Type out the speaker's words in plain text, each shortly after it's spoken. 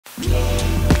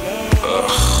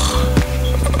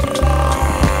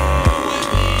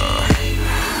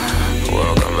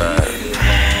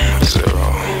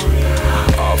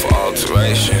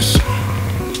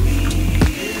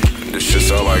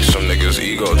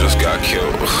just got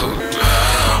killed.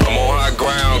 I'm on high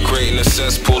ground, creating a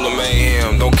cesspool of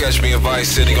mayhem. Don't catch me in Vice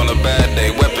City on a bad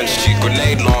day. Weapons, cheap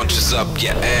grenade launches up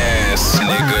your ass,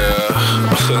 nigga.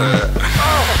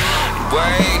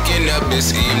 Waking up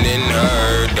this evening,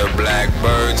 heard the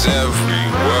blackbirds every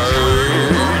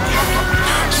word.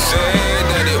 Said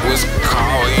that it was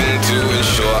calling to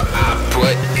ensure I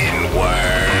put in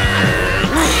work.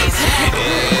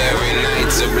 Every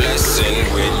night's a blessing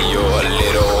when your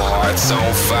little heart's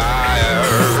on fire.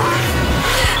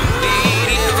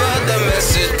 Deliver the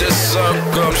message, the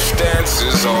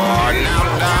circumstances are now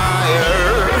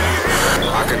dire.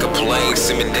 I could complain,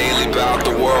 see me daily about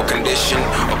the world condition,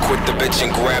 or quit the bitch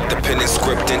and grab the pen and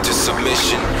script into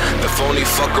submission. The phony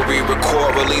fuckery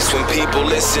record release when people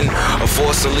listen, or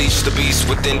force to leash the beast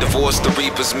within, divorce the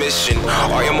reaper's mission.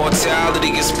 Our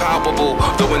immortality is palpable,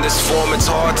 though in this form it's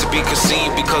hard to be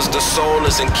conceived because the soul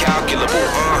is incalculable.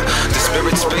 The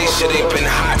spirit space shit ain't been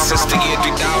hot since the year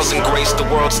 3000. Graced the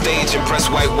world stage and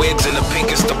pressed white wigs and the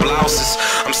pinkest of blouses.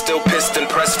 I'm still pissed and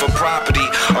pressed for property.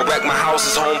 I wreck my house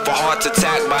is home for heart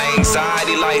attack by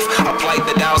anxiety life. I plight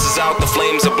the douses out, the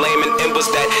flames of blaming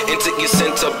embers that entered your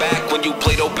center back when you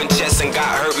played open chess and got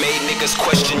hurt. Made niggas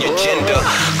question your gender.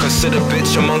 Consider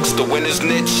bitch amongst the winner's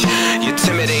niche. Your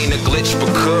timid ain't a glitch, but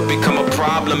could become a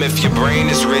problem if your brain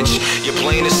is rich. Your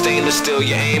plane is stainless steel,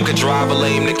 your aim could drive a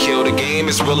lame to kill. The game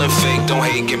is real and fake, don't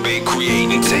hate, get big, create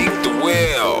and take the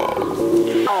wheel.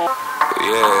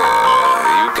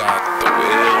 Yeah, you got the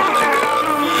wheel, nigga.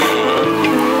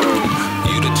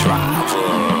 You the driver.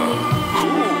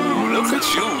 Ooh, look at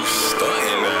you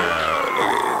stunting now,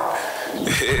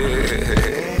 nigga.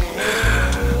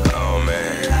 Oh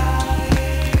man,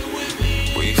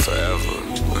 we forever.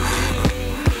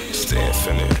 Stay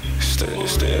infinite. Stay.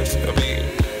 I mean,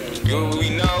 we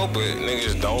know, but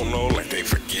niggas don't know, like they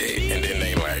forget, and then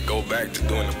they like go back to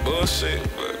doing the bullshit.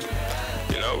 But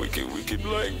you know, we could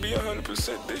like be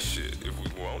 100% this shit if we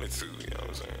wanted to. You know what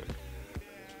I'm saying?